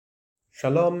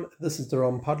Shalom, this is the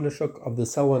Ron Podleshuk of the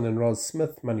Selwan and Roz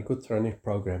Smith Manikut Ranich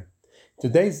program.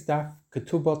 Today's Daf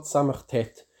Ketubot Samach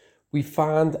Tet, we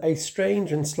find a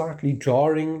strange and slightly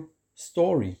jarring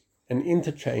story, an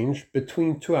interchange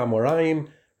between two Amoraim,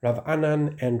 Rav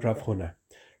Anan and Rav Huna.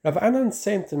 Rav Anan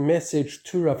sent a message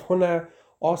to Rav Huna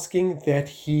asking that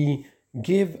he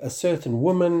give a certain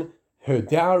woman her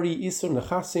dowry, Isur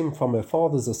Nechasim, from her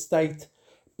father's estate.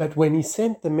 But when he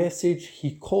sent the message,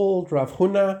 he called Rav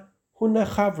Huna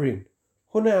Chavrin,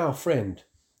 Huna our friend.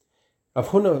 Rav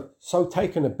Huna, so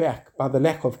taken aback by the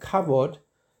lack of kavod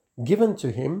given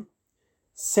to him,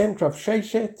 sent Rav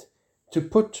Sheshet to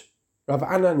put Rav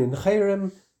Anan in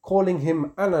cherem, calling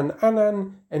him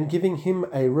Anan, and giving him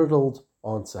a riddled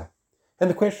answer. And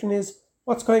the question is,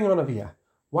 what's going on over here?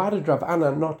 Why did Rav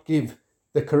Anan not give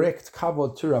the correct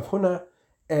kavod to Rav Huna?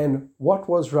 And what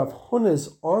was Rav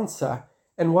Huna's answer?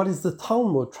 And what is the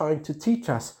Talmud trying to teach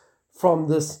us from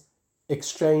this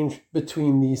exchange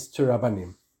between these two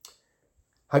Rabbanim?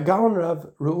 Hagaon Rav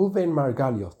Reuven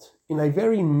Margaliot, in a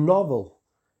very novel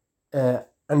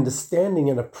understanding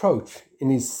and approach in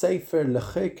his Sefer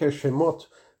Lecheker Shemot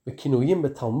V'Kinuyim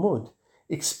B'Talmud,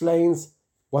 explains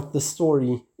what the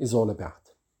story is all about.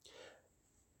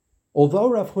 Although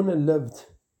Rav Huna lived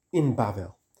in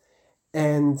Bavel,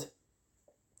 and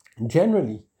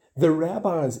generally the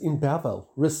rabbis in Bavel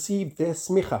received their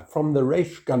smicha from the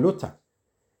Reish Galuta,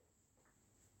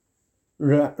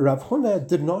 Rav Huna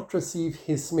did not receive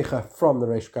his smicha from the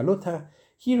Reish Galuta.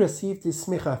 He received his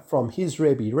smicha from his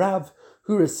Rebbe Rav,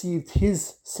 who received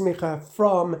his smicha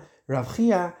from Rav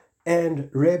Chia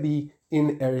and Rebbe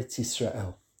in Eretz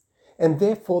Yisrael. And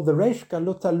therefore the Reish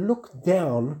Galuta looked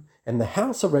down, and the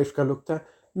house of Reish Galuta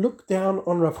looked down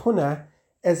on Rav Huna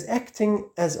as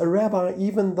acting as a rabbi,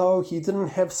 even though he didn't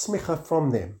have smicha from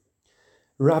them.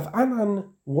 Rav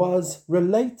Anan was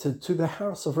related to the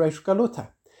house of Reish Galuta,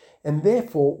 and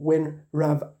therefore when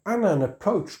Rav Anan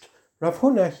approached Rav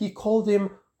Huna, he called him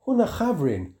Huna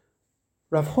Chavrin.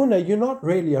 Rav Huna, you're not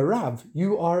really a Rav,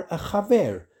 you are a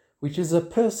Chaver, which is a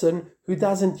person who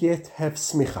doesn't yet have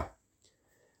smicha.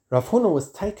 Rav Huna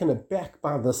was taken aback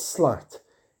by the slight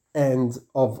and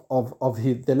of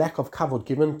the lack of kavod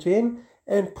given to him,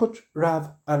 and put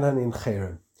Rav Anan in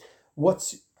cherem.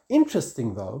 What's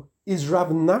interesting, though, is Rav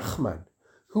Nachman,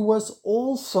 who was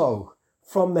also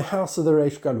from the house of the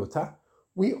Reish Galuta.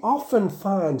 We often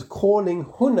find calling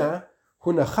Huna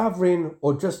Chavrin,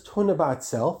 or just Huna by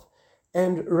itself,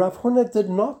 and Rav Huna did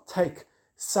not take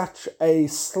such a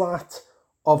slight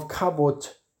of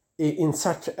kavod in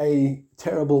such a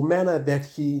terrible manner that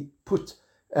he put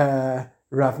Rav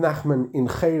Nachman in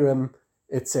cherem,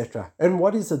 etc. And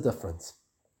what is the difference?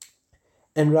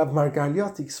 And Rav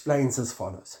Margaliot explains as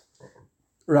follows.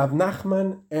 Rav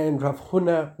Nachman and Rav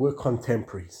Huna were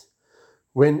contemporaries.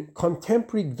 When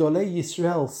contemporary Gdolei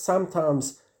Yisrael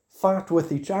sometimes fight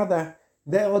with each other,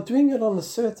 they are doing it on a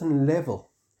certain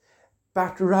level.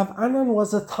 But Rav Anan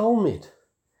was a Talmid,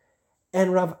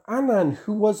 and Rav Anan,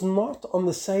 who was not on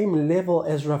the same level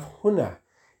as Rav Huna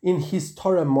in his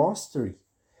Torah mastery,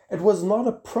 it was not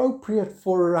appropriate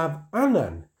for Rav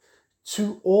Anan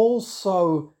to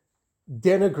also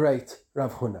denigrate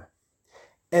Rav Huna.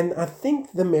 And I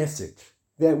think the message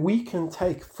that we can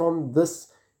take from this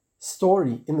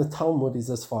story in the Talmud is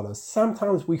as follows.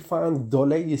 Sometimes we find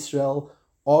Gdolei Yisrael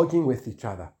arguing with each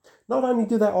other. Not only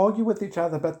do they argue with each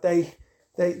other, but they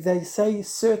say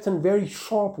certain very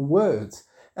sharp words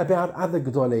about other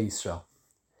Gdolei Yisrael.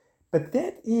 But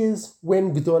that is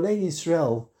when Gdolei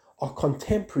Yisrael are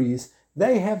contemporaries,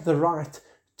 they have the right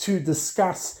to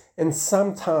discuss and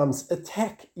sometimes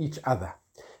attack each other.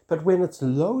 But when it's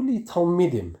lowly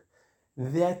Talmidim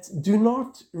that do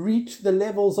not reach the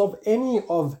levels of any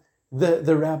of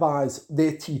the rabbis,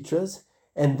 their teachers,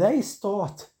 and they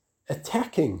start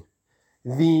attacking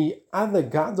the other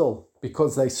Gadol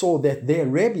because they saw that their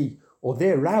Rebbe or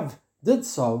their Rav did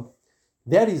so,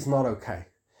 that is not okay.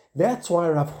 That's why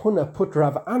Rav Huna put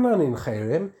Rav Anan in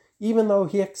cherem, even though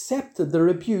he accepted the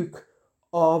rebuke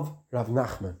of Rav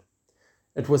Nachman.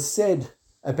 It was said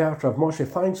about Rav Moshe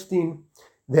Feinstein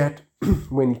that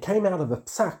when he came out of a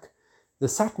psak, the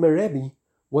Satmar Rebbe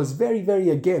was very, very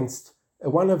against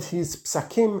one of his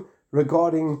psakim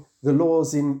regarding the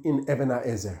laws in Even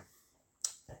HaEzer.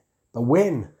 But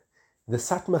when the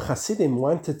Satmar Hasidim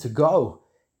wanted to go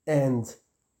and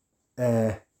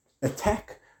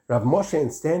attack Rav Moshe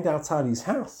and stand outside his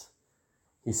house,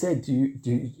 he said,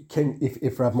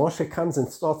 if Rav Moshe comes and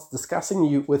starts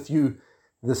discussing with you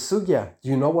the sugya, do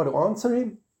you know what to answer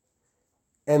him?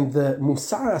 And the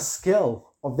Musar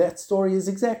skill of that story is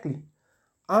exactly,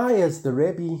 I as the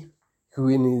Rebbe, who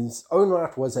in his own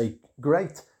right was a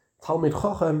great Talmid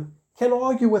Chacham can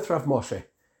argue with Rav Moshe,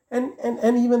 and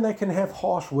even they can have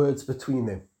harsh words between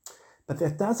them. But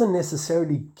that doesn't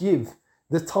necessarily give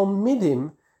the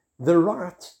Talmidim the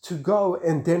right to go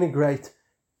and denigrate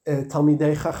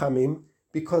Talmidei Chachamim,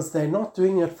 because they're not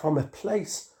doing it from a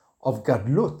place of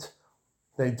gadlut.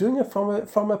 They're doing it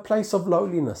from a place of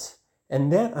lowliness.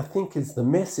 And that, I think, is the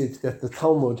message that the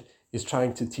Talmud is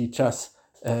trying to teach us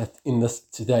in this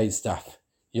today's daf.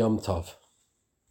 Yom Tov.